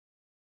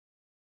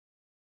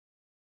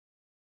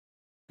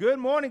Good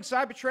morning,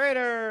 cyber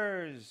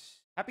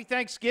traders. Happy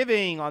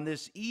Thanksgiving on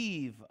this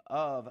eve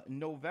of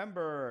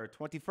November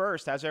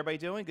 21st. How's everybody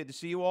doing? Good to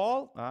see you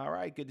all. All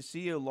right, good to see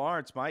you,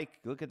 Lawrence, Mike.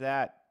 Look at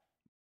that.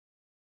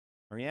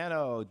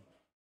 Mariano,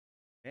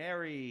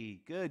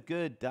 Mary,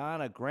 good.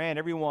 Donna, Grant,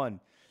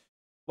 everyone.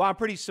 Well, I'm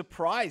pretty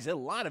surprised. A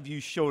lot of you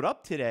showed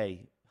up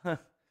today.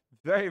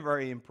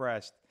 Very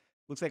impressed.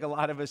 Looks like a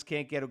lot of us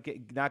can't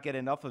not get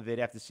enough of it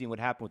after seeing what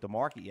happened with the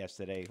market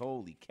yesterday.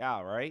 Holy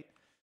cow, right?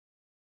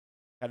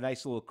 Had a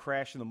nice little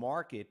crash in the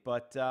market,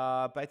 but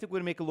I think we're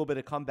gonna make a little bit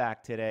of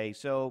comeback today.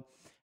 So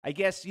I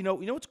guess you know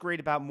what's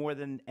great about more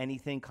than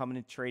anything coming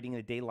and trading in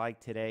a day like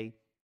today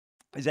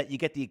is that you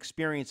get the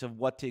experience of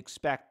what to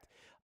expect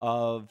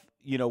of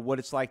what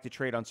it's like to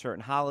trade on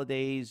certain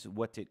holidays,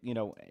 what to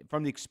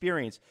from the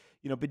experience.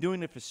 Been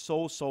doing it for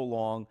so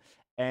long,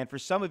 and for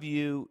some of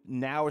you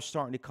now are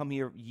starting to come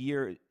here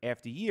year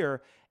after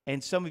year,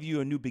 and some of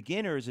you are new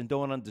beginners and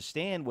don't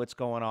understand what's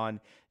going on.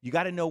 You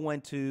got to know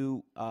when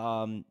to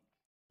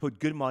put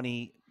good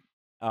money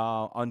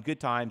on good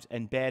times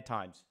and bad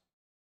times.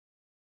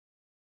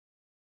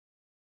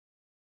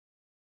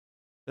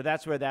 So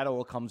that's where that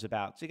all comes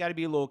about. So you got to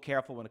be a little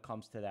careful when it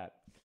comes to that.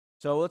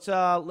 So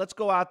let's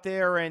go out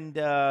there and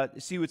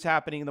see what's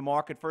happening in the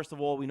market. First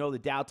of all, we know the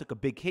Dow took a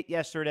big hit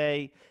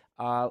yesterday.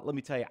 Let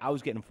me tell you, I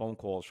was getting phone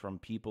calls from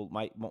people.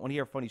 Want to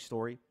hear a funny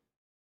story?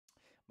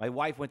 My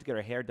wife went to get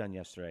her hair done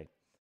yesterday,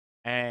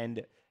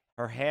 and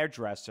her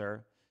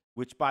hairdresser,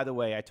 which, by the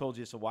way, I told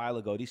you this a while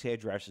ago, these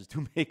hairdressers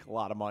do make a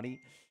lot of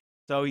money.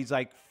 So he's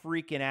like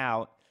freaking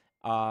out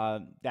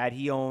that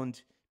he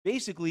owned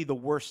basically the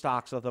worst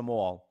stocks of them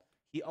all.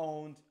 He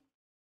owned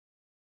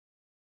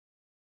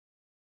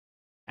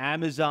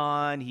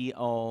Amazon, he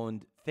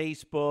owned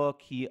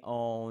Facebook, he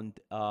owned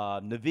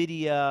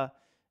Nvidia,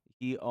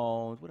 he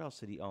owned, what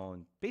else did he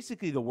own?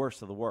 Basically the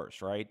worst of the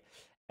worst, right?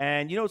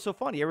 And it's so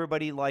funny.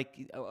 Everybody,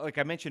 like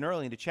I mentioned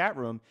earlier in the chat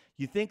room,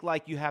 you think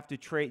like you have to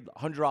trade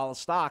 $100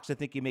 stocks to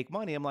think you make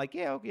money. I'm like,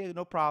 yeah, okay,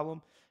 no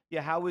problem.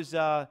 Yeah, how is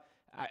I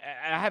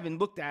haven't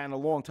looked at it in a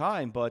long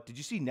time, but did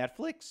you see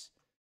Netflix?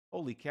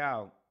 Holy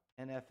cow,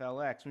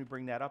 NFLX. Let me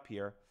bring that up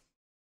here.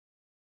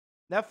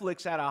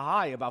 Netflix at a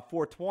high about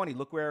 420.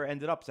 Look where it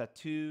ended up. It's at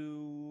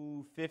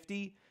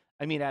 250.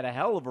 I mean, at a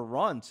hell of a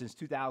run since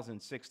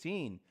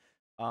 2016.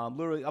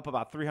 Literally up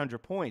about 300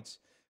 points.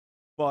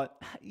 But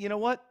you know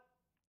what?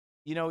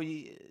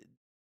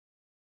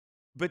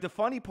 But the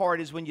funny part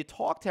is when you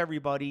talk to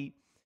everybody,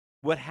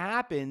 what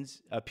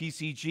happens,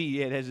 PCG,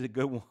 it has a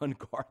good one,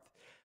 Garth.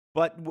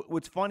 But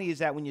what's funny is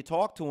that when you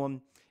talk to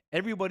them,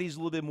 everybody's a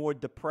little bit more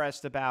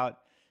depressed about,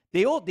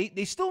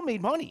 they still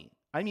made money.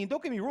 I mean,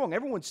 don't get me wrong,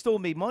 everyone still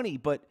made money,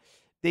 but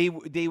they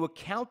were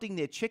counting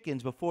their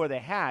chickens before they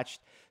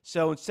hatched.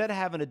 So instead of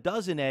having a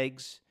dozen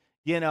eggs,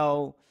 they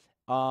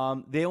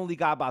only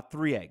got about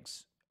 3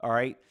 eggs. All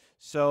right.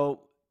 So,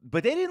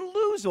 but they didn't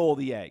lose all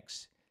the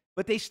eggs,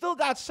 but they still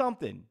got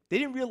something. They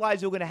didn't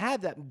realize they were going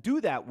to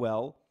do that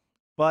well,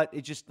 but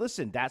it just,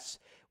 listen, that's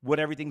what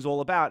everything's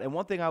all about. And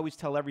one thing I always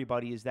tell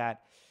everybody is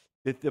that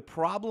the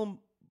problem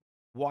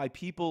why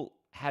people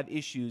have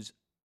issues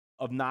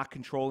of not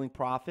controlling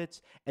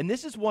profits, and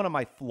this is one of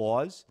my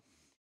flaws,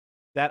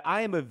 that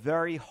I am a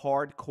very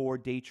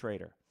hardcore day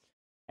trader.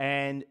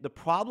 And the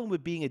problem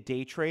with being a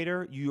day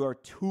trader, you are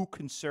too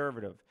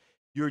conservative.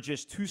 You're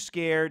just too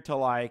scared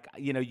to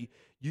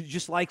you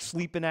just like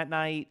sleeping at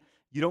night.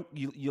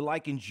 You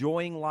like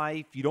enjoying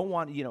life. You don't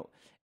want,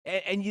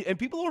 and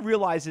people don't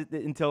realize it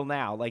until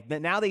now. Like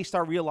now they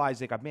start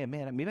realizing, like, man,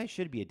 maybe I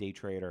should be a day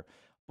trader.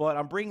 But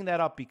I'm bringing that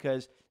up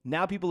because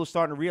now people are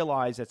starting to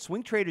realize that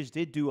swing traders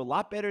did do a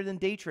lot better than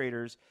day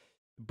traders.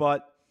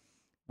 But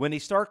when they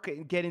start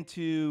getting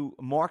into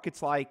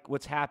markets like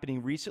what's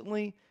happening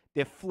recently,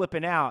 they're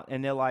flipping out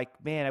and they're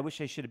like, man, I wish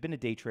I should have been a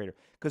day trader.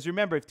 Because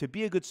remember, to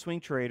be a good swing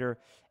trader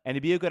and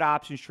to be a good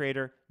options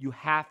trader, you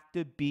have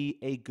to be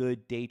a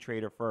good day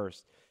trader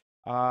first.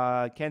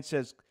 Ken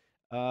says,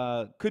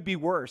 could be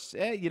worse.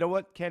 You know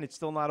what, Ken? It's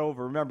still not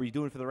over. Remember, you're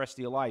doing it for the rest of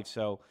your life,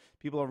 so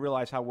people don't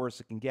realize how worse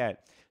it can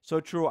get. So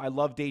true. I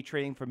love day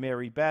trading for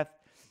Mary Beth.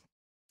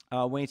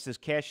 Wayne says,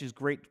 cash is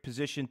great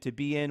position to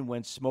be in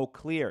when smoke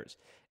clears.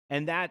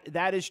 And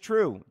that is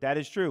true. That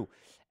is true.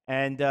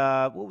 And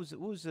what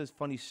was this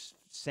funny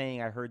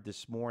saying I heard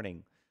this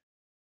morning?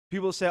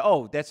 People say,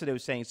 "Oh, that's what they were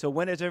saying." So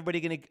when is everybody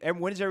gonna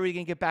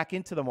get back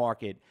into the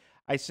market?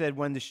 I said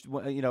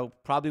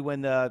probably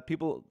when the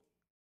people,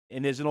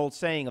 and there's an old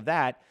saying of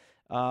that,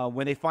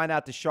 when they find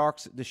out the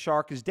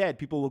shark is dead,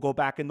 people will go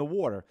back in the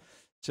water.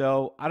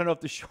 So I don't know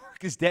if the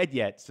shark is dead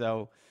yet.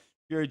 So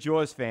if you're a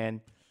Jaws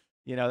fan,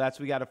 that's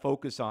what we got to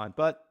focus on.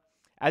 But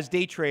as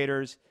day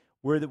traders,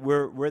 we're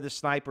the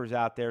snipers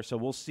out there, so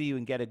we'll see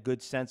and get a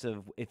good sense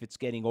of if it's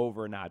getting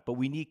over or not. But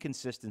we need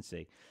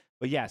consistency.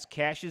 But yes,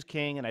 cash is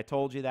king, and I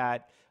told you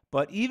that.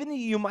 But even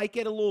you might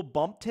get a little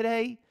bump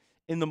today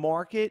in the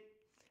market,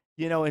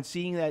 and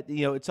seeing that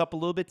it's up a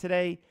little bit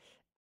today.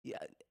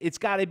 It's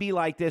got to be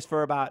like this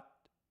for about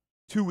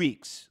 2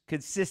 weeks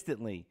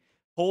consistently.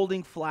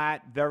 holding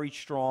flat, very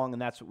strong, and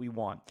that's what we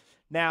want.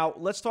 Now,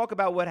 let's talk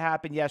about what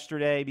happened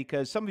yesterday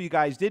because some of you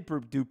guys did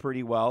do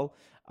pretty well.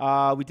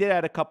 We did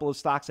add a couple of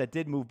stocks that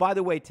did move. By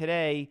the way,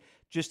 today,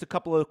 just a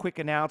couple of quick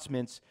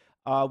announcements.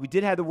 We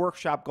did have the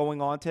workshop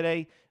going on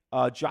today.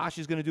 Josh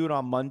is going to do it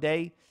on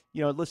Monday.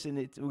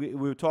 Listen, we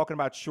were talking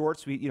about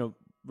shorts.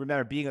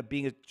 Remember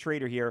being a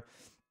trader here,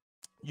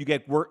 you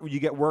get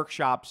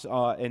workshops,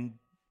 and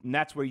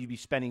that's where you'd be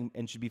spending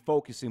and should be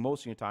focusing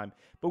most of your time.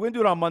 But we're going to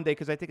do it on Monday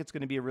because I think it's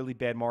going to be a really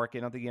bad market.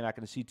 I don't think you're not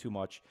going to see too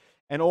much.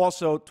 And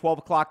also, 12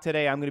 o'clock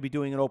today, I'm going to be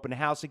doing an open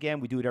house again.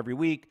 We do it every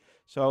week.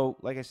 So,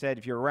 like I said,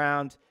 if you're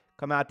around,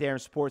 come out there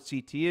and support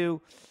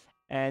CTU.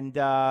 And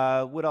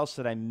what else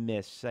did I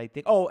miss? I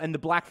think, and the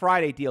Black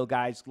Friday deal,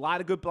 guys. A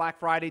lot of good Black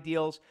Friday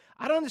deals.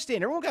 I don't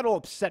understand. Everyone got all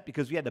upset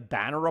because we had the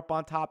banner up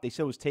on top. They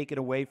said it was taken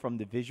away from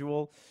the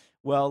visual.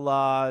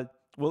 Well,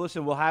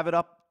 listen, we'll have it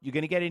up. You're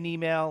going to get an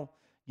email.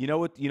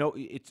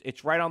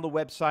 It's right on the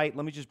website.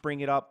 Let me just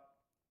bring it up.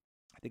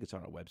 I think it's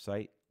on our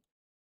website.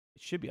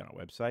 It should be on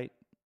our website.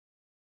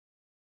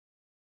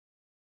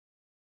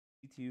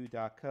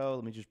 ctu.co.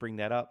 Let me just bring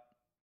that up.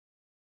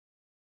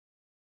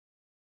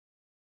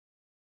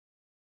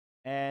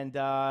 And,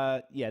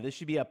 this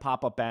should be a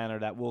pop-up banner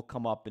that will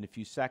come up in a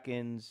few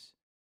seconds.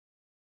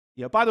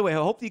 By the way, I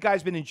hope you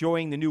guys have been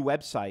enjoying the new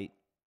website,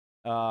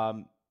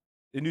 the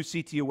new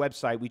CTU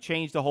website. We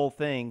changed the whole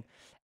thing.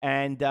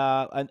 And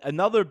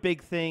another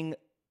big thing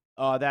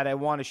that I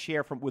want to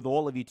share with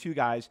all of you too,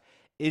 guys,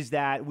 is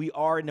that we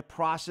are in the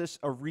process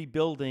of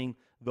rebuilding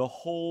the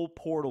whole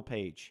portal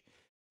page.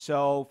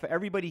 So for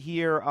everybody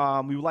here,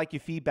 we would like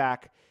your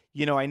feedback.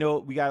 I know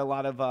we got a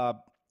lot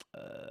of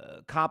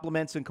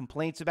compliments and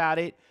complaints about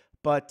it,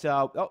 but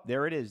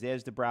there it is.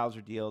 There's the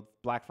browser deal,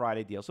 Black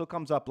Friday deal. So it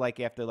comes up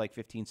after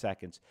 15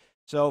 seconds.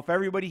 So for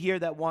everybody here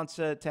that wants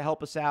to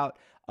help us out,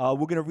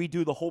 we're going to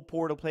redo the whole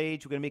portal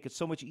page. We're going to make it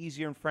so much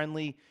easier and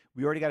friendly.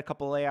 We already got a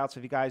couple of layouts.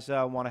 If you guys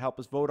want to help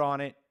us vote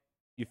on it,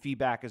 your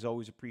feedback is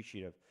always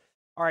appreciative.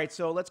 All right,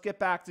 so let's get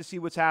back to see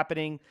what's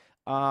happening.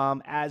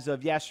 As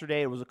of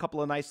yesterday, there was a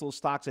couple of nice little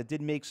stocks that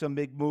did make some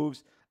big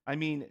moves. I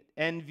mean,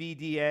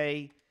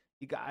 NVDA,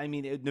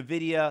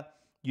 NVIDIA,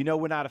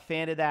 we're not a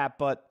fan of that,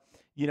 but,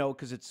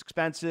 because it's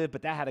expensive,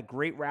 but that had a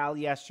great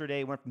rally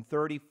yesterday. It went from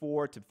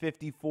 34 to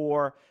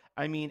 54.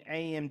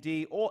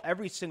 AMD,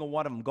 every single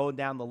one of them going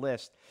down the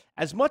list.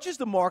 As much as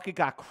the market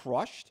got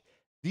crushed,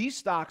 these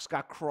stocks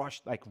got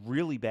crushed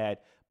really bad,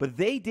 but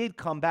they did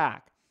come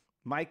back.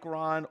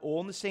 Micron,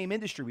 all in the same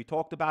industry. We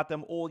talked about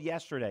them all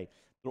yesterday.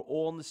 They're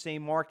all in the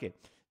same market.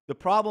 The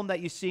problem that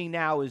you're seeing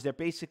now is they're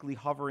basically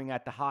hovering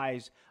at the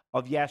highs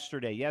of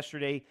yesterday.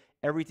 Yesterday,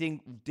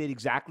 everything did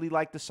exactly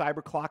like the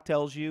cyber clock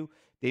tells you.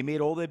 They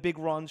made all their big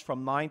runs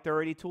from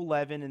 9:30 to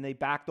 11, and they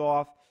backed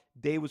off.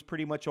 Day was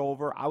pretty much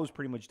over. I was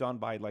pretty much done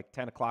by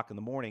 10 o'clock in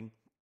the morning.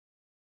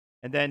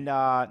 And then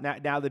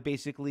now they're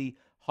basically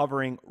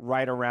hovering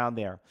right around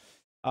there.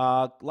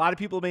 A lot of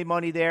people made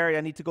money there.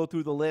 I need to go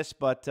through the list,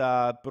 but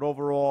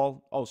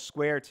overall,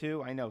 Square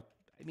too. I know.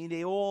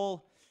 They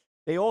all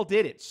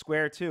did it.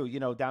 Square too.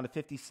 Down to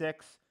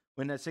 56,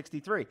 went at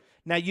 63.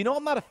 Now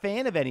I'm not a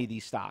fan of any of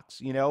these stocks.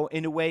 In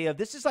a way of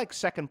this is like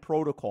second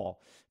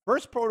protocol.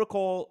 First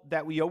protocol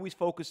that we always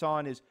focus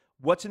on is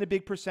what's in the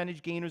big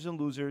percentage gainers and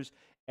losers,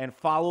 and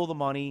follow the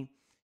money.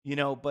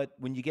 But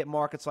when you get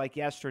markets like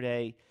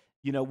yesterday,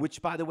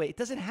 which by the way, it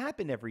doesn't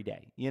happen every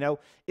day.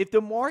 If the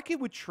market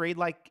would trade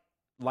like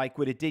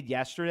what it did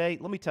yesterday,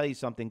 let me tell you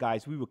something,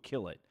 guys, we would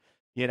kill it,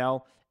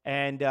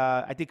 and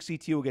I think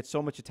CTU will get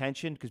so much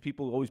attention because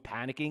people are always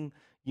panicking,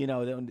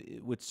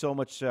 with so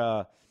much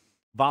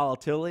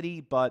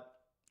volatility. But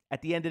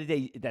at the end of the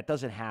day, that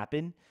doesn't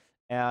happen.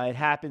 It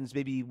happens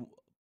maybe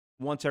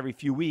once every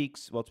few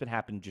weeks. Well, it's been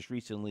happening just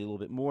recently a little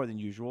bit more than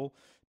usual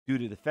due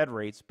to the Fed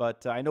rates.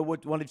 But I know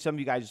what some of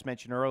you guys just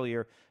mentioned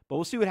earlier, but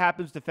we'll see what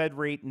happens to the Fed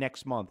rate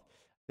next month.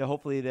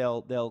 Hopefully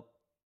they'll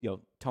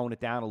tone it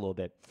down a little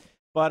bit.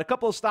 But a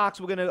couple of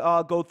stocks we're going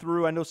to go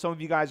through. I know some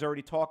of you guys are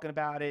already talking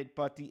about it,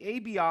 but the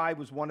ABI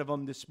was one of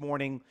them this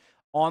morning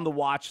on the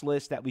watch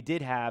list that we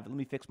did have. Let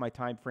me fix my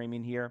time frame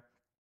in here.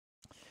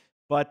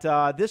 But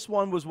this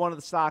one was one of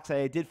the stocks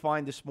I did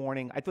find this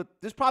morning. I thought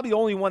this is probably the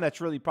only one that's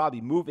really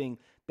probably moving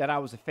that I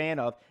was a fan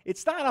of.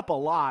 It's not up a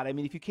lot.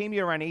 If you came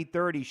here around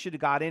 8:30, you should have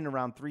got in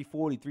around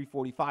 340,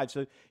 345.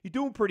 So you're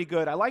doing pretty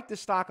good. I like this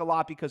stock a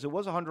lot because it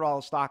was a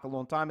 $100 stock a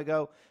long time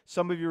ago.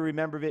 Some of you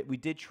remember it. We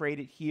did trade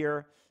it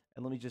here.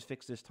 And let me just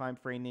fix this time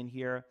frame in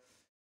here.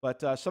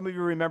 But some of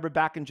you remember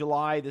back in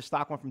July, the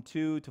stock went from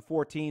 2 to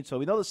 14. So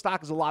we know the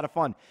stock is a lot of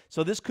fun.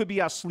 So this could be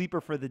our sleeper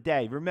for the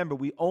day. Remember,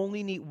 we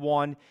only need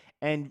one.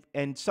 And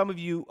some of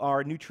you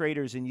are new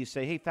traders and you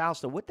say, hey,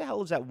 Fausto, what the hell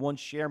does that one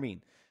share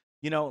mean?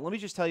 Let me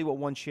just tell you what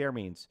one share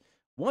means.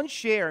 One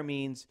share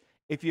means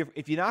if you're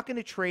not going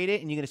to trade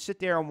it and you're going to sit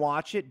there and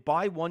watch it,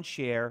 buy one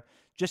share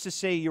just to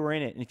say you're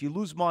in it. And if you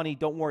lose money,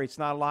 don't worry, it's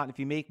not a lot. And if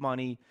you make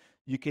money,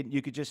 you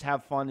could just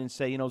have fun and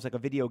say, it's like a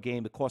video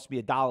game. It cost me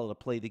 $1 to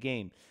play the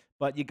game.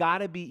 But you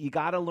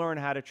gotta learn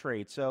how to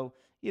trade. So,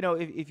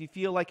 if you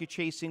feel like you're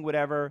chasing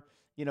whatever,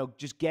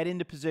 just get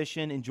into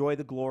position, enjoy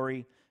the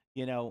glory,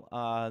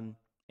 and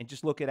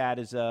just look at that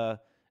as the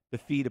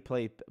fee to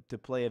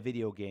play a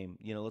video game.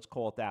 Let's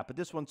call it that. But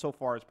this one so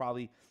far is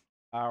probably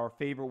our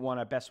favorite one,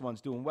 our best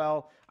one's doing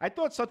well. I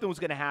thought something was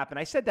going to happen.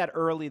 I said that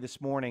early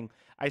this morning.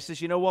 I says,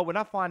 you know what? We're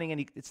not finding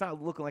any. It's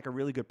not looking like a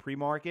really good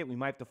pre-market. We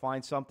might have to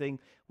find something.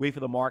 Wait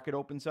for the market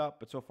opens up.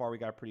 But so far, we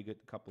got a pretty good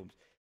couple of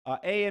them.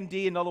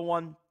 AMD, another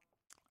one.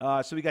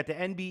 So we got the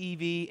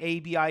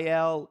NBEV,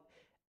 ABIL.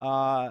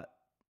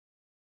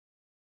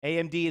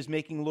 AMD is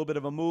making a little bit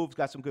of a move. It's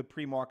got some good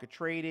pre-market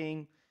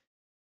trading.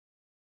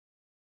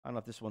 I don't know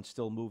if this one's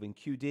still moving.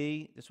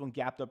 QD. This one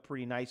gapped up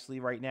pretty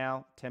nicely right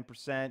now,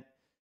 10%.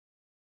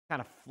 Kind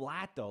of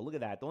flat though. Look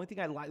at that. The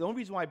only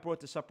reason why I brought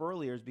this up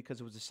earlier is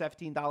because it was a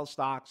 $17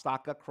 stock.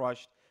 Stock got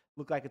crushed.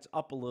 Looked like it's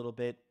up a little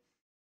bit.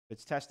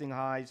 It's testing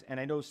highs.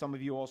 And I know some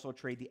of you also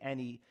trade the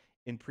ENI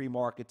in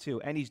pre-market too.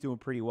 ENI's doing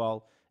pretty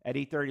well. At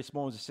 8:30 this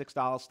morning was a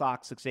 $6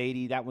 stock,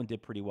 680. That one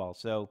did pretty well.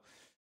 So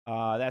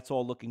that's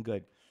all looking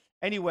good.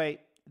 Anyway,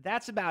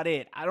 that's about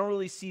it. I don't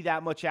really see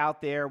that much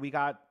out there. We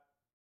got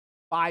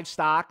 5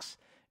 stocks.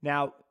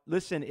 Now,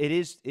 listen, it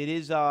is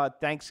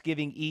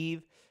Thanksgiving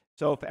Eve.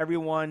 So if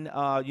everyone,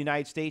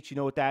 United States, you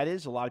know what that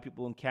is. A lot of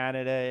people in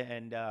Canada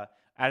and out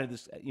of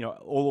this,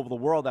 all over the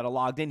world that are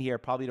logged in here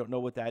probably don't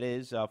know what that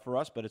is for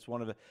us. But it's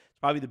it's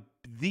probably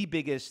the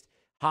biggest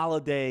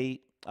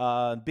holiday,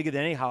 bigger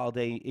than any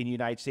holiday in the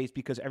United States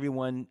because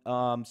everyone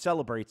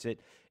celebrates it.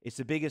 It's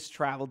the biggest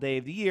travel day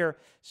of the year.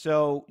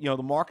 So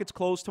the market's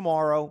closed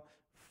tomorrow.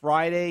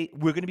 Friday,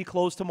 we're going to be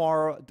closed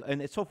tomorrow.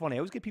 And it's so funny. I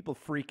always get people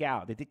freak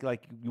out. They think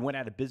like you went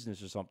out of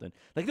business or something.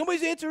 Like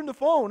nobody's answering the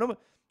phone.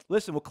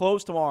 Listen, we'll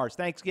close tomorrow. It's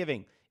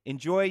Thanksgiving.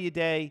 Enjoy your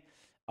day.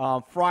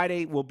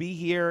 Friday, we'll be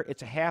here.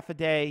 It's a half a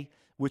day,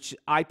 which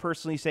I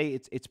personally say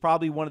it's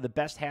probably one of the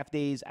best half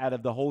days out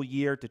of the whole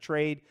year to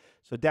trade.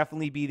 So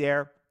definitely be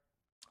there,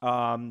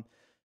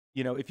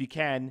 if you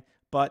can.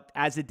 But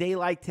as a day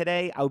like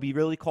today, I would be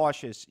really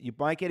cautious. You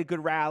might get a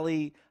good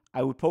rally.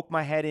 I would poke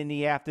my head in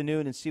the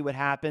afternoon and see what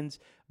happens.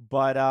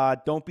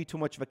 But don't be too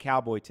much of a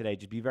cowboy today.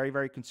 Just be very,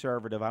 very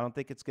conservative. I don't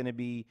think it's going to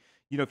be,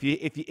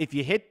 if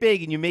you hit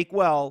big and you make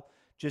well,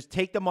 just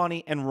take the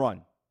money and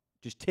run.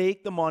 Just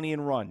take the money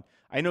and run.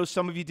 I know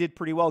some of you did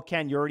pretty well.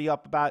 Ken, you're already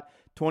up about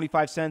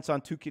 25 cents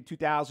on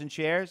 2,000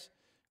 shares.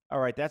 All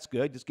right, that's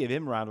good. Just give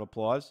him a round of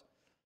applause.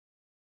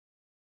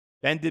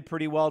 Ben did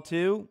pretty well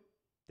too.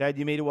 Dad,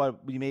 you made what?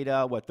 You made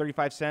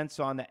 35 cents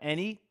on the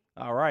ENI.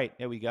 All right,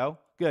 there we go.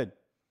 Good.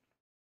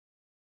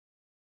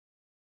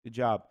 Good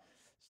job.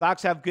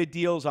 Stocks have good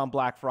deals on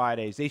Black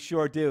Fridays. They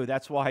sure do.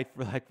 That's why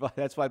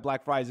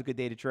Black Friday is a good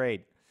day to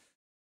trade.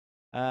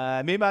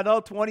 Made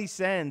about 20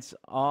 cents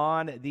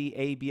on the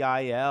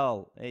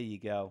ABIL. There you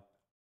go.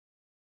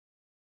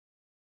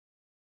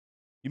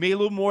 You made a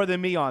little more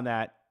than me on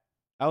that.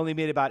 I only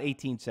made about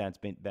 18 cents,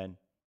 Ben.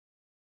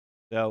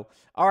 So,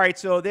 all right.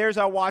 So there's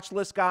our watch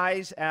list,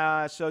 guys.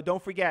 So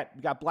don't forget,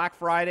 we got Black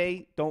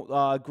Friday.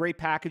 Great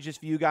packages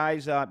for you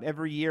guys.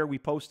 Every year we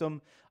post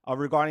them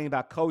regarding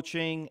about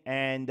coaching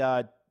and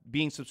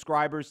being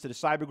subscribers to the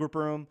Cyber Group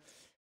Room.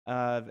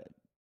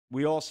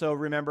 We also,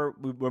 remember,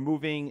 we're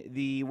moving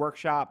the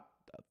workshop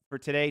for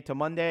today to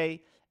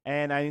Monday,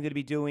 and I'm going to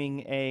be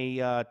doing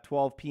a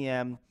 12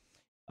 p.m.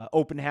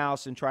 Open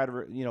house and try to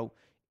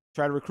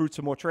recruit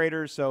some more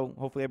traders. So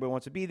hopefully everybody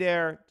wants to be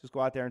there. Just go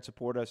out there and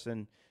support us.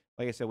 And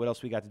like I said, what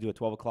else we got to do at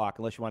 12 o'clock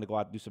unless you want to go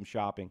out and do some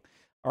shopping.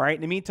 All right.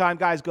 In the meantime,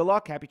 guys, good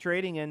luck. Happy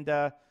trading. And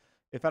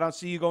if I don't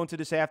see you going to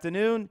this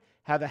afternoon,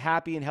 have a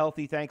happy and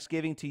healthy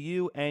Thanksgiving to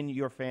you and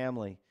your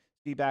family.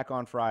 Be back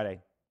on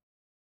Friday.